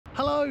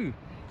Hello!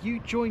 You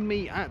joined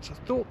me at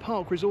Thorpe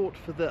Park Resort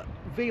for the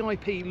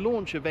VIP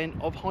launch event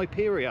of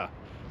Hyperia.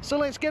 So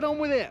let's get on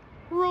with it!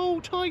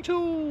 Roll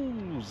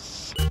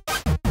titles!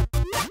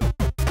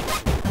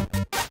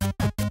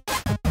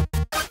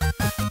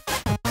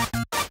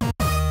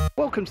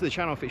 Welcome to the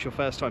channel if it's your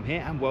first time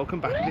here, and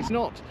welcome back if it's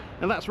not.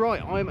 And that's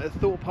right, I'm at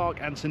Thorpe Park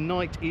and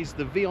tonight is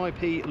the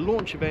VIP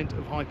launch event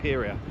of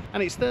Hyperia.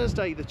 And it's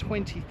Thursday the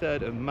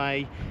 23rd of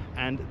May,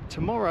 and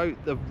tomorrow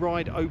the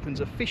ride opens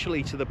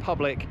officially to the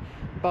public,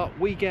 but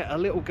we get a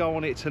little go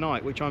on it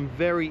tonight, which I'm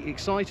very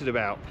excited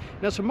about.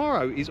 Now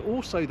tomorrow is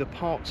also the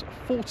park's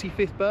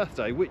 45th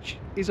birthday, which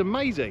is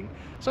amazing.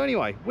 So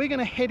anyway, we're going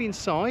to head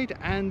inside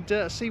and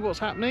see what's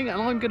happening,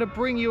 and I'm going to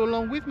bring you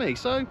along with me,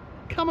 so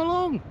come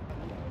along.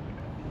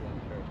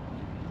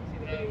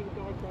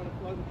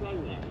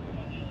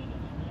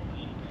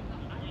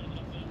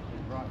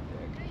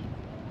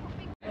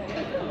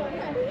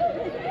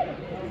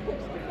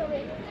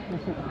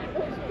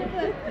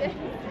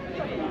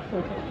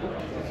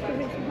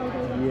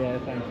 Yeah,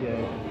 thank you.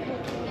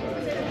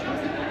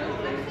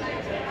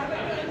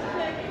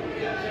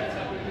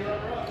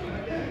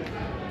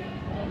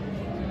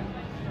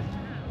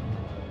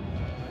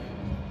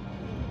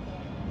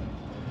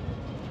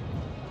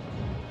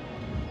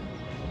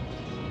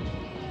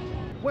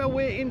 Well,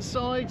 we're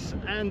inside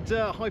and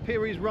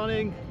Hyperia is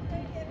running.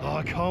 Oh,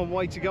 I can't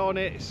wait to go on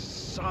it. It's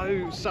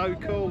so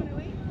cool.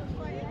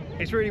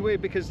 It's really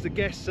weird because the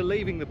guests are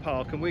leaving the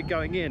park and we're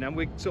going in, and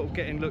we're sort of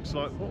getting looks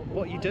like,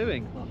 what are you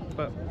doing?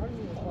 But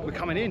we're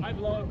coming in.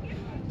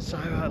 So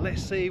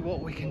let's see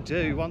what we can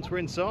do once we're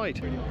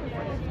inside. I'm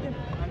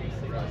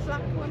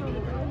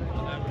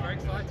very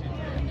excited.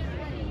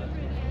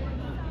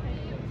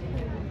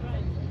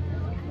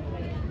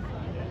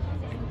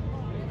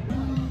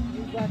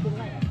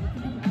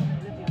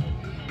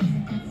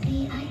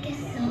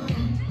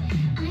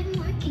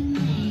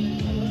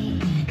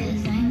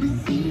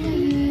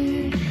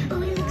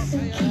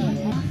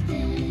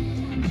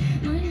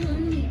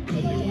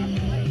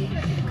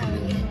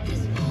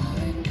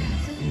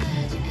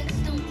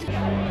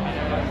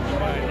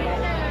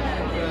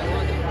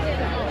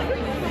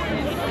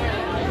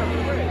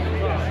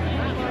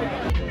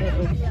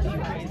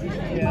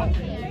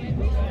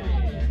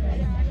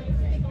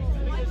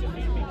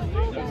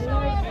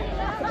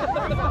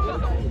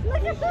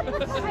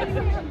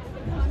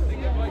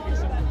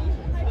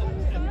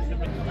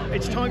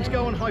 It's time to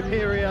go on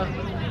Hyperia.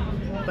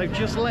 They've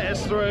just let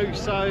us through,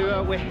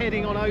 so we're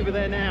heading on over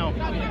there now.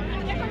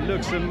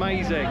 Looks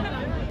amazing.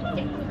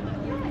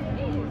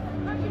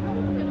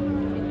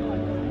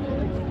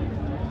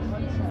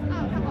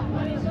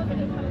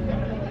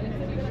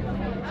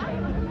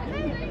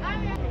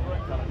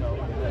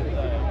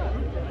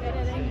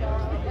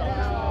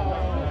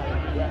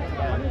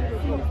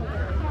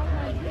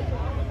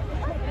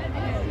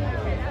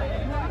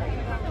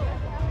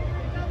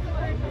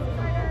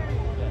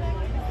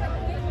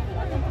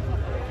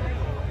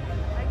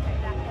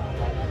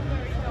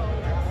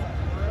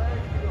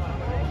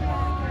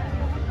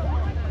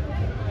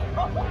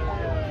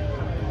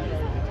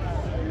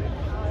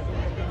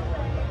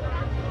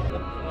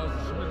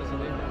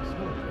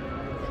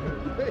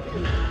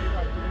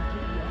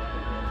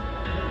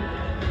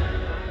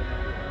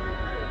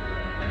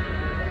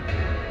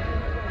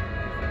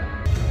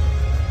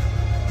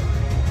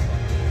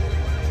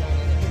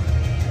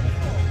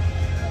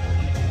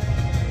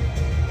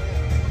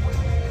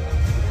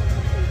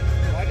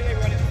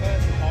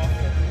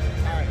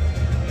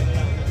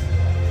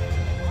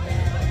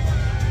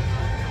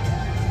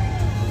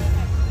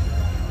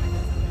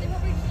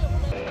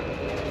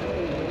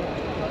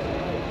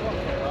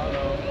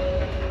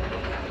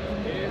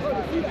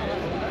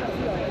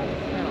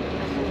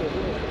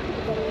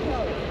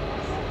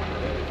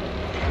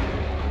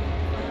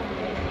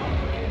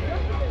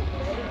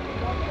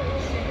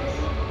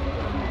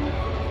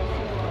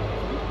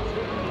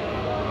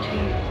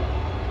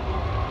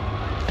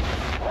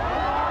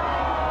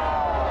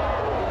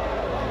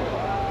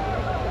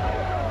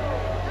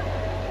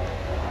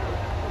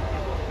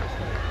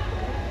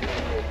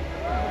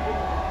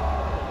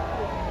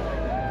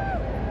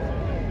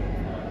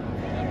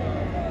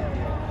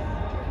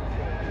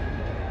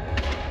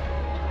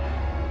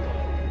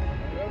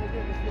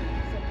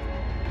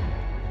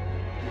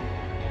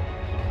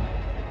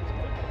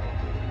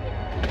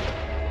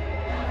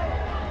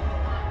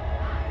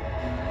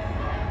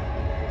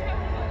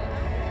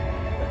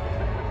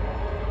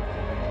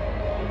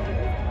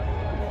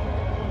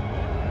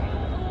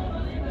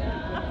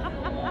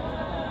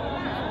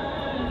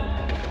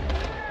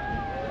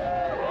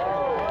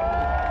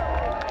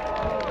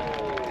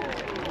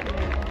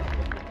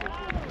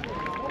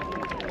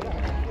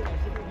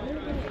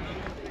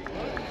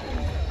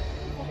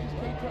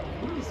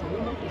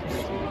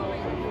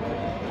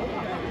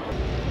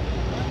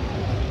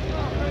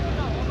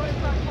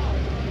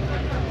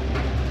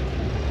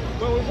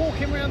 Well, we're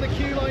walking around the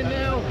queue line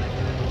now.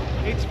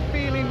 It's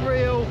feeling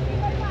real.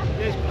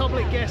 There's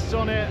public guests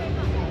on it,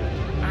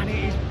 and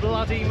it is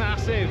bloody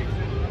massive.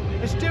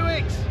 Let's do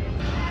it!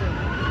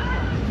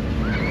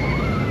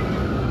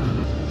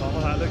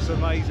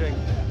 amazing.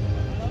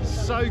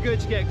 So good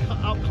to get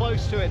up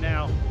close to it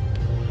now.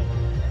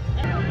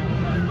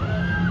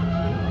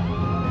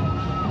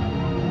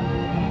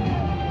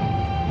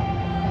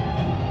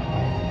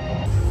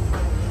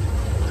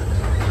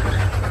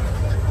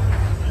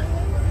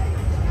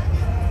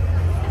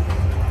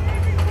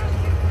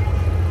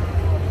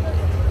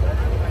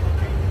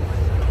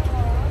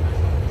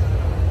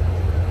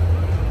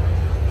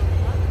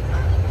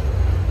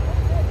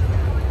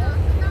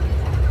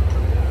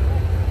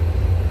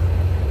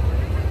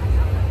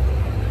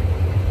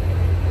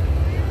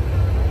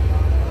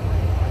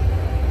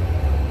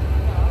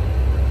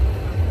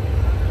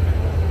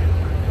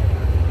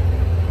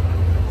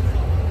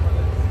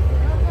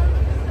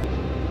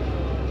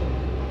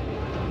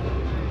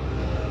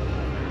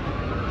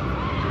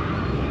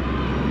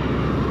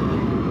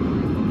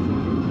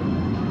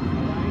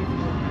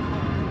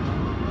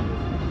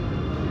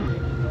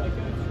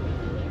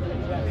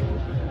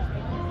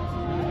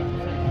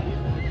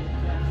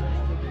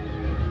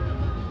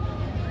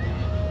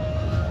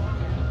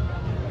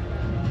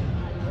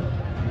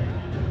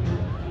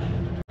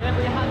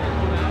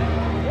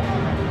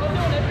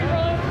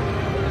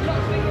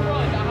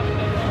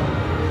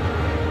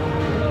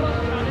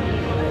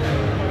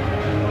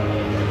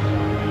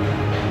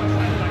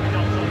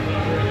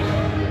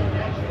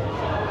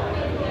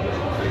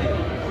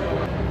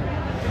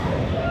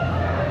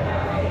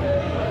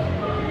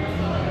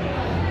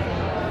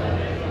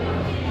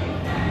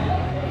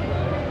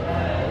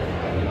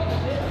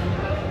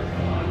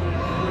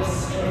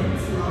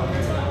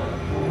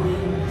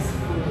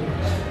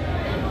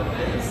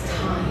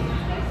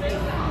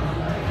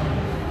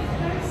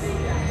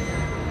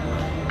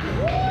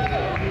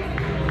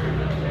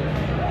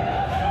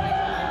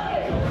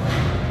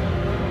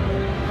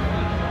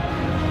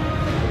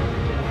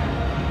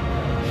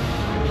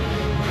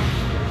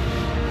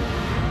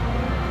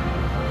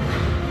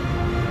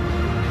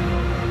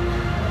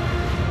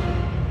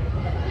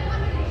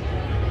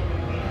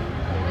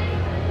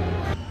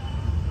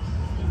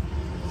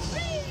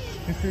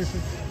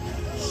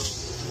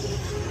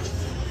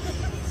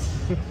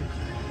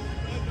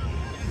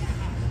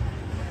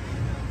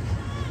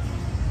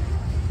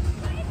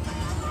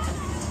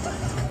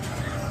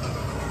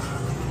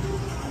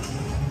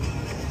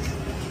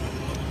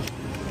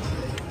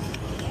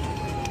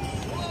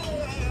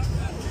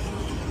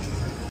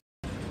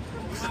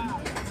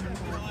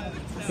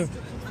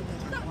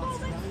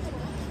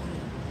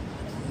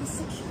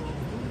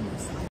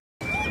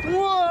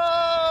 Whoa!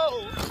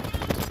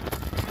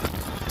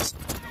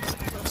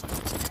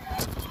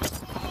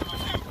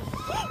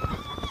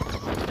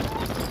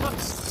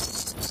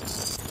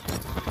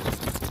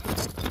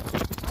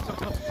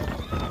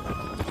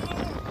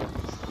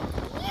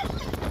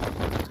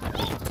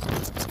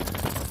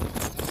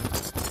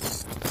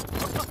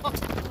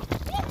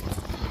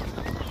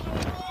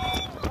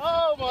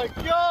 Oh my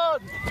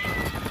God!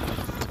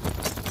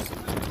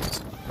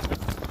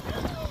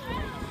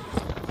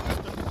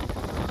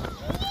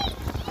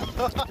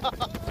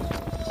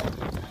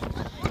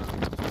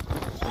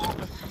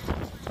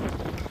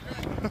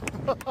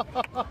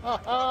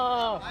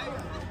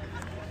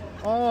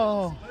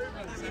 Oh.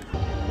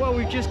 Well,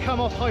 we've just come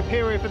off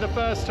Hyperia for the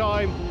first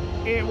time.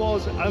 It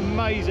was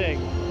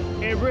amazing.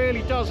 It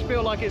really does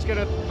feel like it's going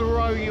to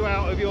throw you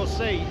out of your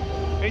seat.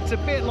 It's a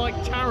bit like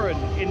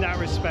Taron in that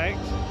respect.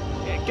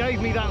 It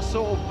gave me that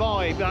sort of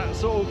vibe, that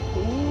sort of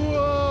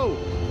whoa.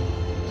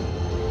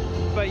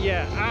 But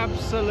yeah,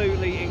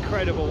 absolutely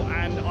incredible,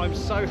 and I'm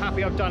so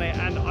happy I've done it,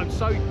 and I'm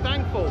so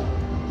thankful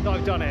that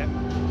I've done it.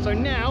 So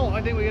now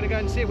I think we're going to go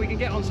and see if we can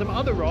get on some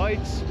other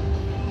rides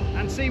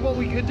and see what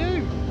we could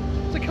do.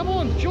 So come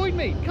on, join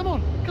me. Come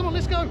on,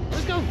 let's go,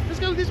 let's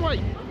go this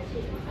way.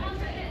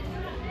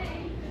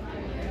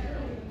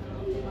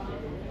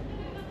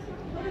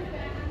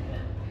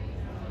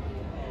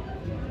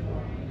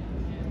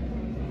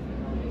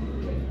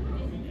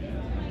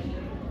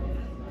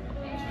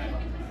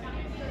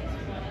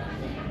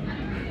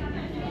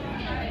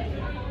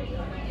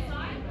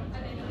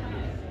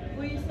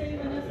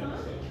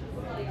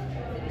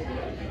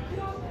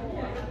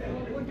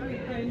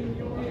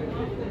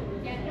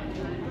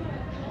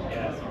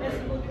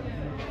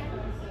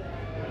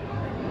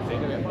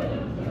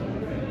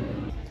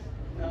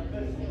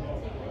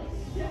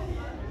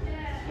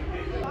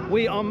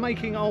 We are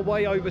making our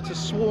way over to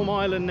Swarm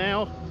Island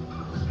now.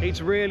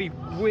 It's really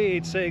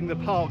weird seeing the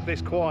park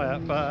this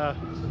quiet, but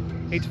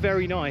it's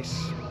very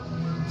nice.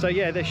 So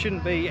yeah, there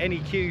shouldn't be any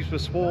queues for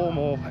Swarm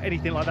or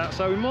anything like that.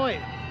 So we might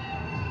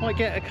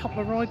get a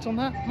couple of rides on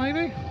that,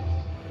 maybe?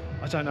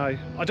 I don't know.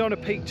 I don't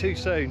want to peak too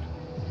soon.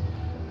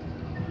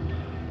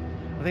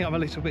 I think I'm a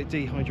little bit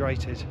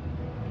dehydrated.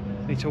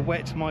 Need to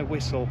wet my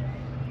whistle.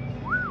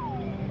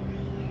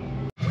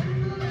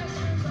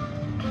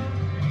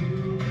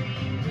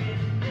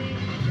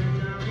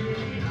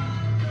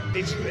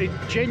 It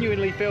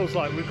genuinely feels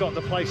like we've got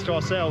the place to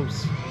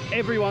ourselves.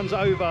 Everyone's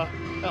over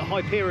at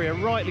Hyperia,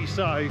 rightly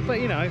so. But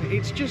you know,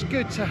 it's just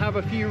good to have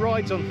a few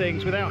rides on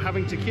things without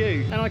having to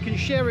queue, and I can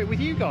share it with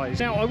you guys.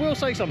 Now, I will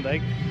say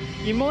something.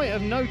 You might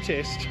have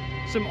noticed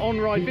some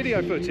on-ride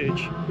video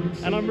footage,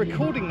 and I'm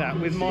recording that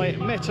with my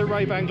Meta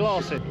Ray-Ban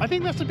glasses. I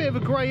think that's a bit of a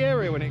grey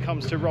area when it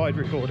comes to ride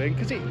recording,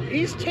 because it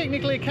is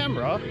technically a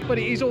camera, but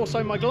it is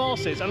also my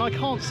glasses, and I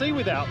can't see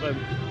without them.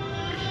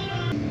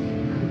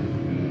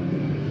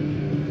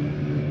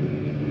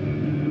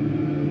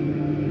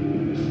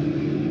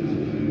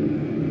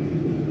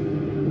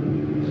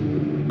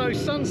 So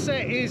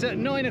sunset is at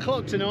 9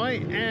 o'clock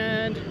tonight,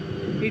 and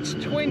it's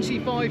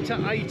 25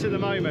 to 8 at the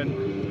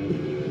moment.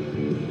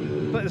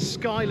 But the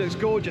sky looks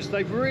gorgeous.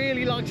 They've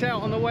really lucked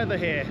out on the weather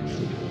here.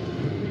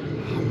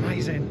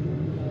 Amazing.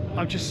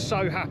 I'm just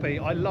so happy.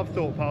 I love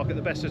Thorpe Park at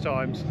the best of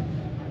times.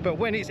 But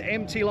when it's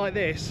empty like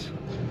this,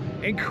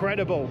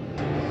 incredible.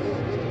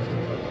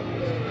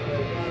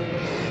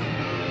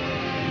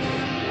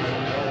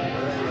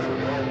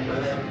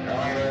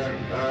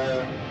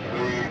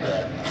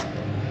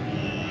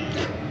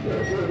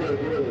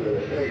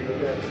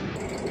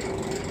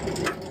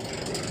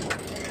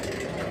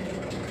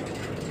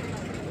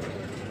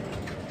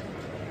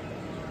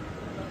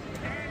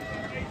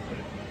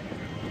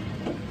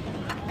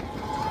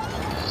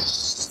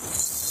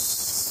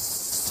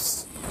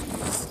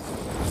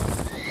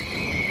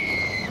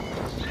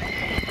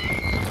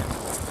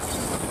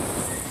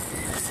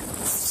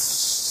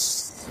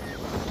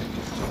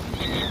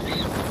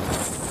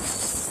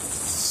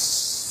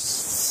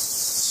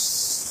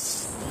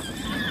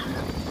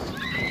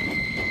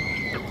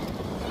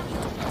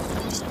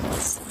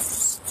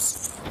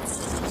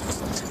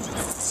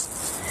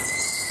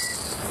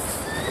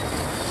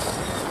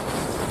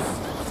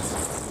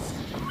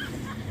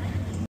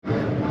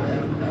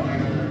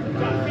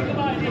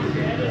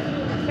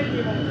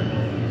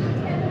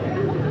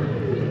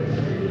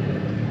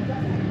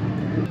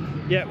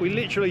 Yeah, we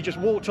literally just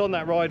walked on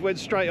that ride, went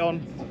straight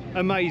on.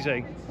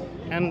 Amazing.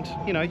 And,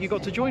 you know, you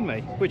got to join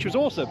me, which was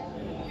awesome.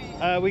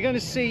 We're going to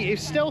see if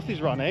Stealth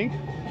is running.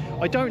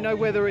 I don't know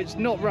whether it's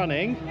not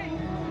running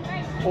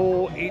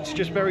or it's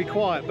just very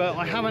quiet, but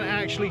I haven't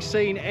actually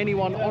seen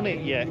anyone on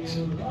it yet.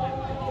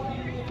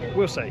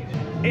 We'll see.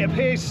 It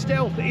appears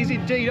Stealth is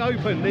indeed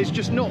open. There's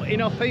just not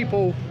enough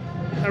people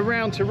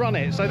around to run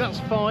it, so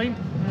that's fine.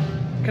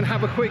 Can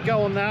have a quick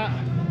go on that.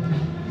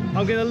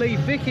 I'm going to leave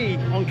Vicky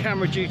on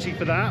camera duty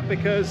for that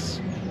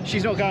because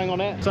she's not going on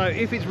it. So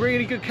if it's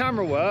really good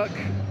camera work,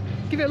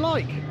 give it a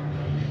like.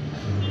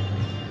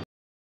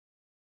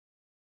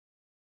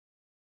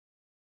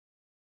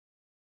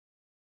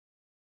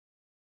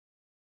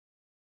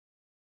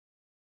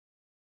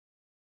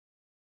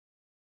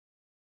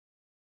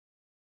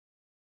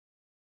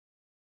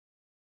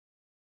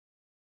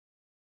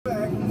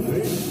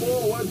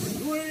 Forward,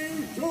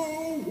 3, 2,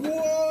 1,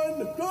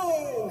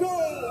 go,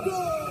 go,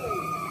 go!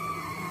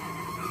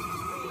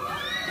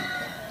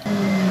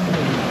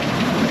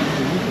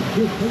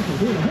 Good person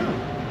here to help.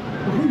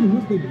 The people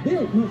must be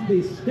built, must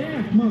be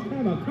staffed, must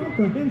have a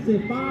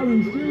comprehensive fire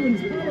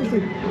insurance policy.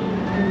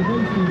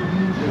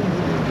 Foundations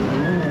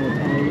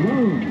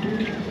alone.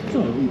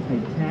 So we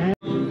take tax.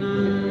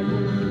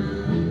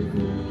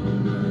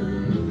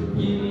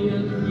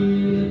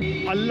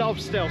 I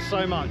love Stealth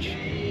so much.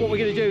 What we're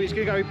going to do is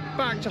going to go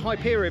back to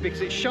Hyperia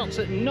because it shuts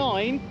at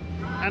 9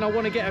 and I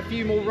want to get a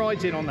few more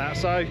rides in on that,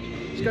 so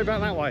let's go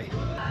back that way.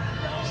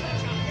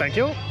 Thank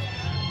you.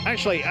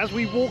 Actually, as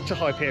we walk to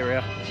Hyperia,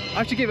 I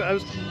have to give it a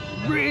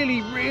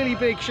really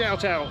big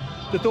shout out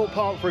to Thorpe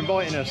Park for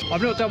inviting us.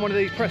 I've not done one of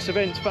these press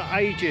events for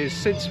ages,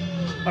 since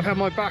I've had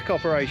my back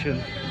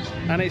operation,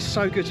 and it's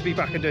so good to be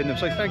back and doing them,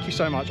 so thank you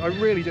so much. I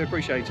really do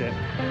appreciate it.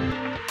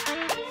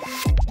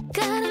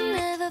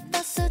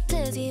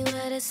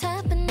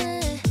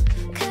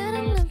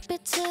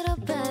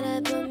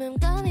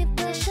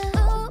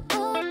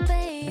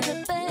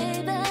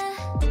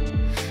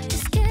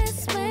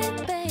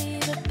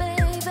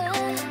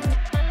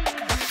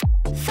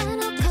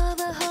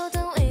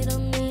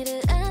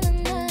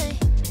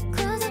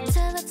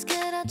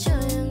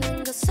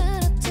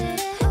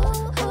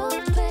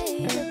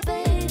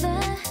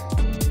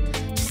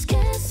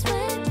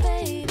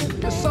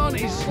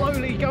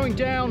 Slowly going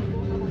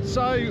down,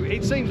 so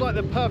it seems like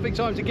the perfect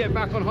time to get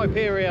back on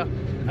Hyperia,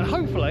 and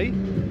hopefully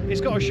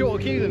it's got a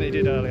shorter queue than it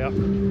did earlier.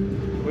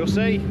 We'll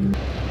see.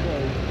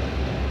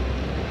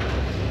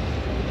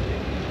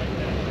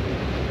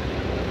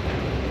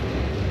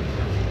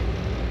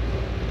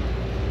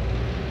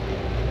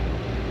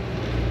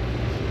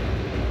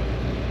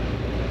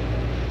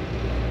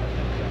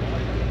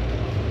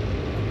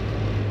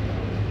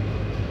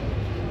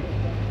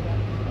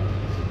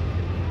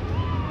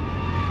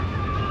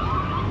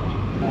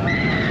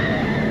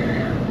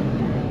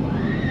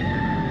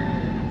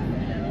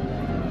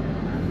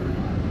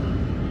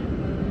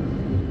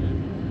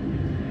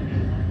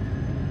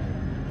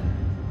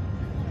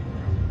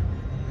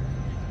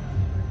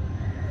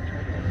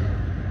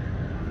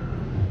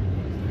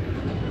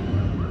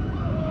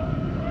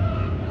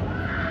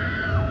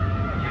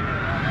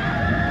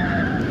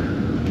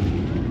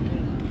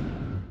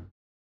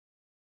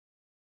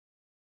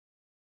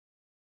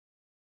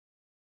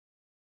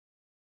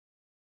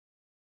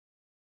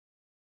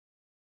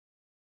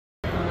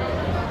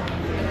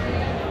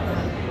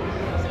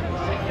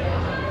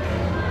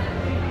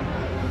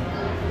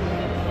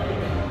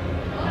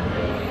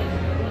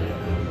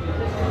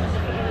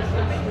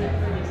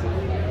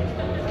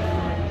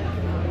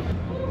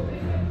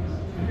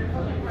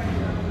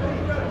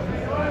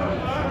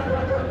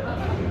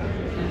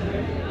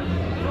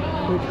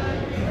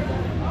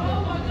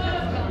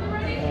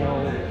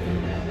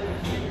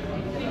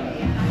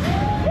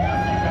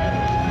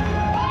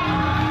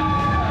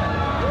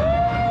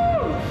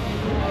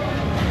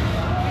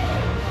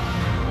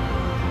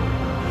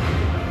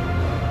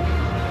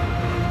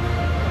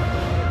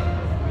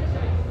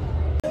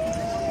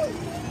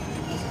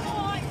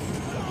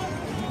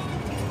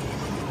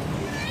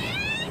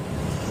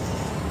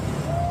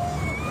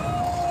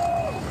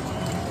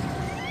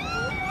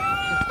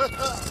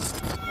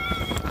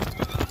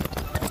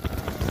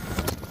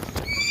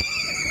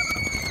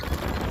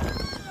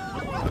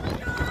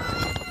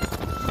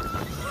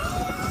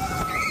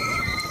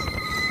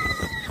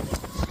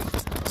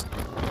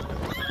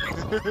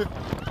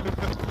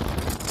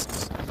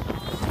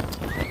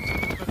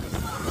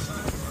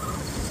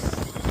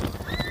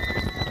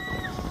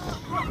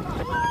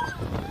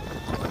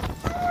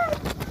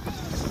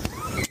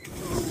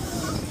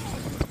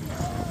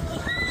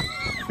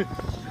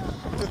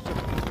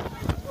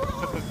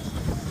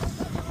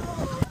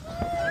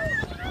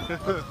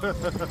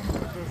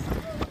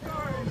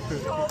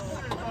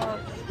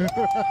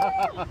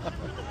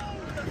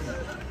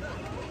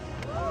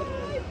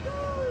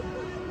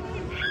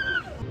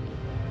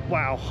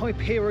 Wow,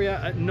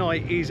 Hyperia at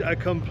night is a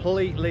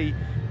completely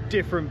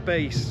different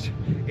beast.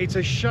 It's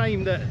a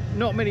shame that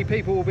not many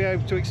people will be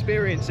able to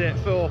experience it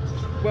for,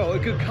 well, a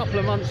good couple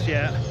of months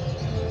yet.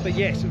 But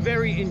yes,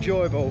 very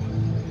enjoyable.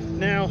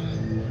 Now,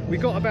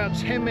 we've got about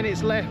 10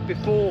 minutes left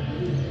before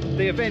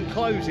the event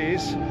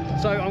closes,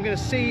 so I'm going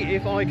to see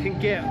if I can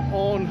get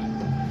on,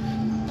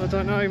 I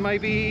don't know,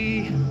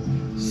 maybe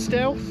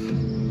stealth?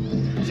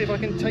 See if I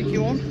can take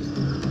you on?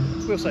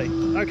 We'll see.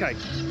 Okay,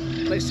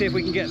 let's see if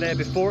we can get there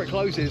before it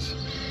closes.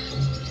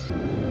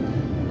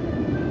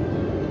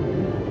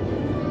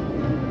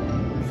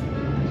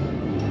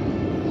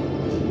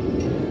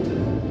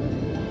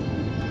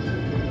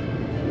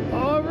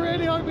 I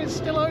really hope it's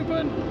still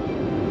open.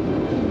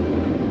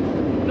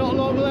 Not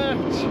long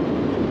left.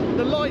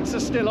 The lights are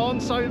still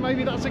on, so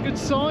maybe that's a good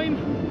sign.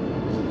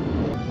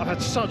 I've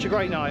had such a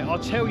great night. I'll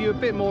tell you a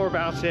bit more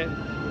about it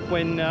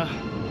when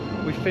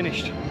we've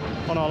finished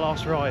on our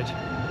last ride.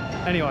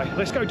 Anyway,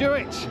 let's go do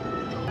it.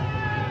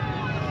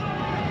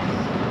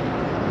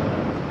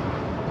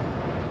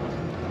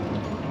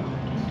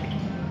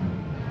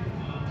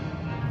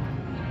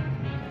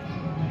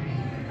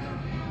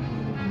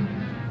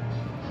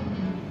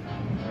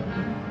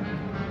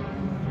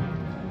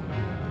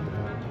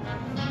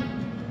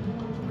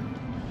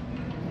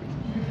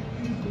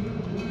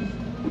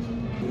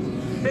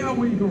 How are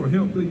we going to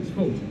help these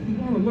folks? We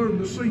want to learn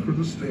the secret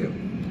of step.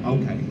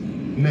 Okay,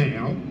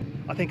 now.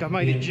 I think I've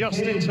made it just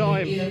in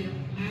time.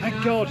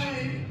 Thank God.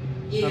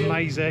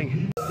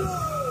 Amazing.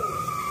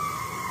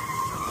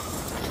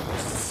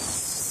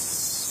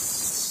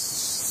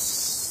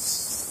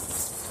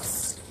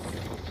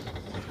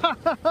 Ha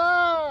ha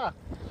ha!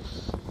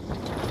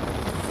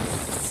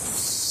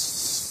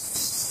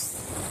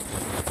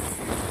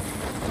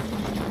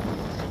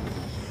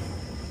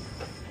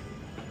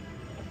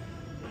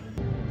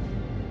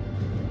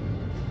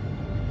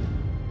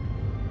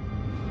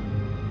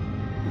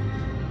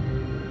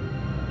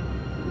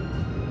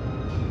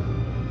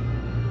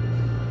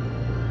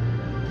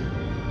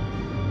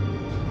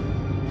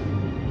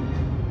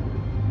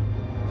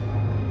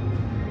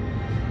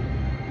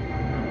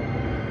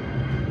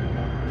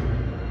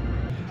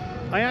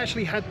 I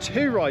actually had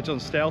 2 rides on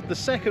Stealth. The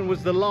second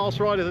was the last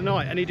ride of the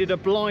night, and he did a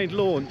blind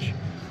launch,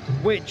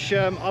 which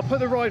I'll put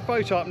the ride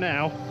photo up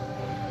now.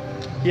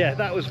 Yeah,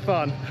 that was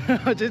fun.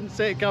 I didn't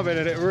see it coming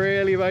and it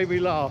really made me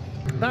laugh.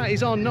 That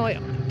is our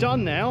night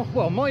done now.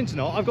 Well, mine's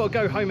not. I've got to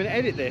go home and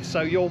edit this,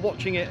 so you're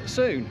watching it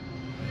soon.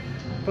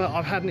 But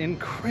I've had an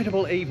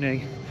incredible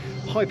evening.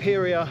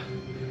 Hyperia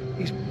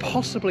is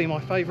possibly my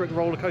favourite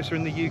roller coaster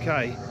in the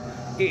UK.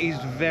 It is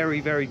very,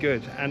 very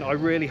good, and I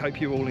really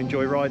hope you all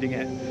enjoy riding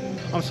it.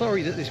 I'm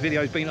sorry that this video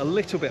has been a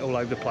little bit all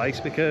over the place,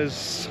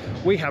 because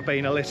we have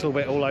been a little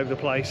bit all over the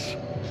place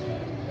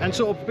and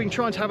sort of been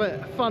trying to have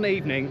a fun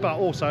evening, but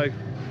also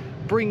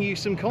bring you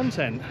some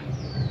content.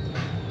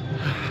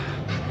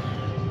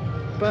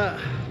 But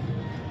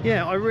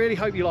yeah, I really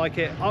hope you like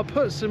it. I'll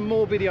put some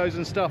more videos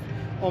and stuff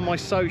on my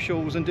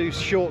socials and do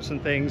shorts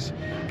and things,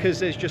 because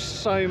there's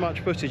just so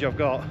much footage I've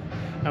got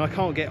and I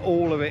can't get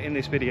all of it in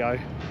this video.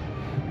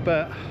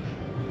 But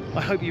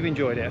I hope you've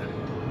enjoyed it.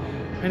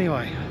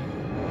 Anyway,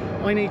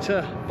 I need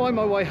to find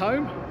my way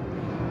home,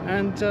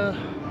 and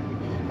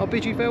I'll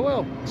bid you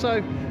farewell.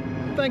 So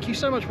thank you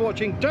so much for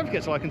watching. Don't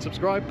forget to like and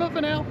subscribe, but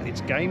for now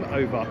it's game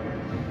over.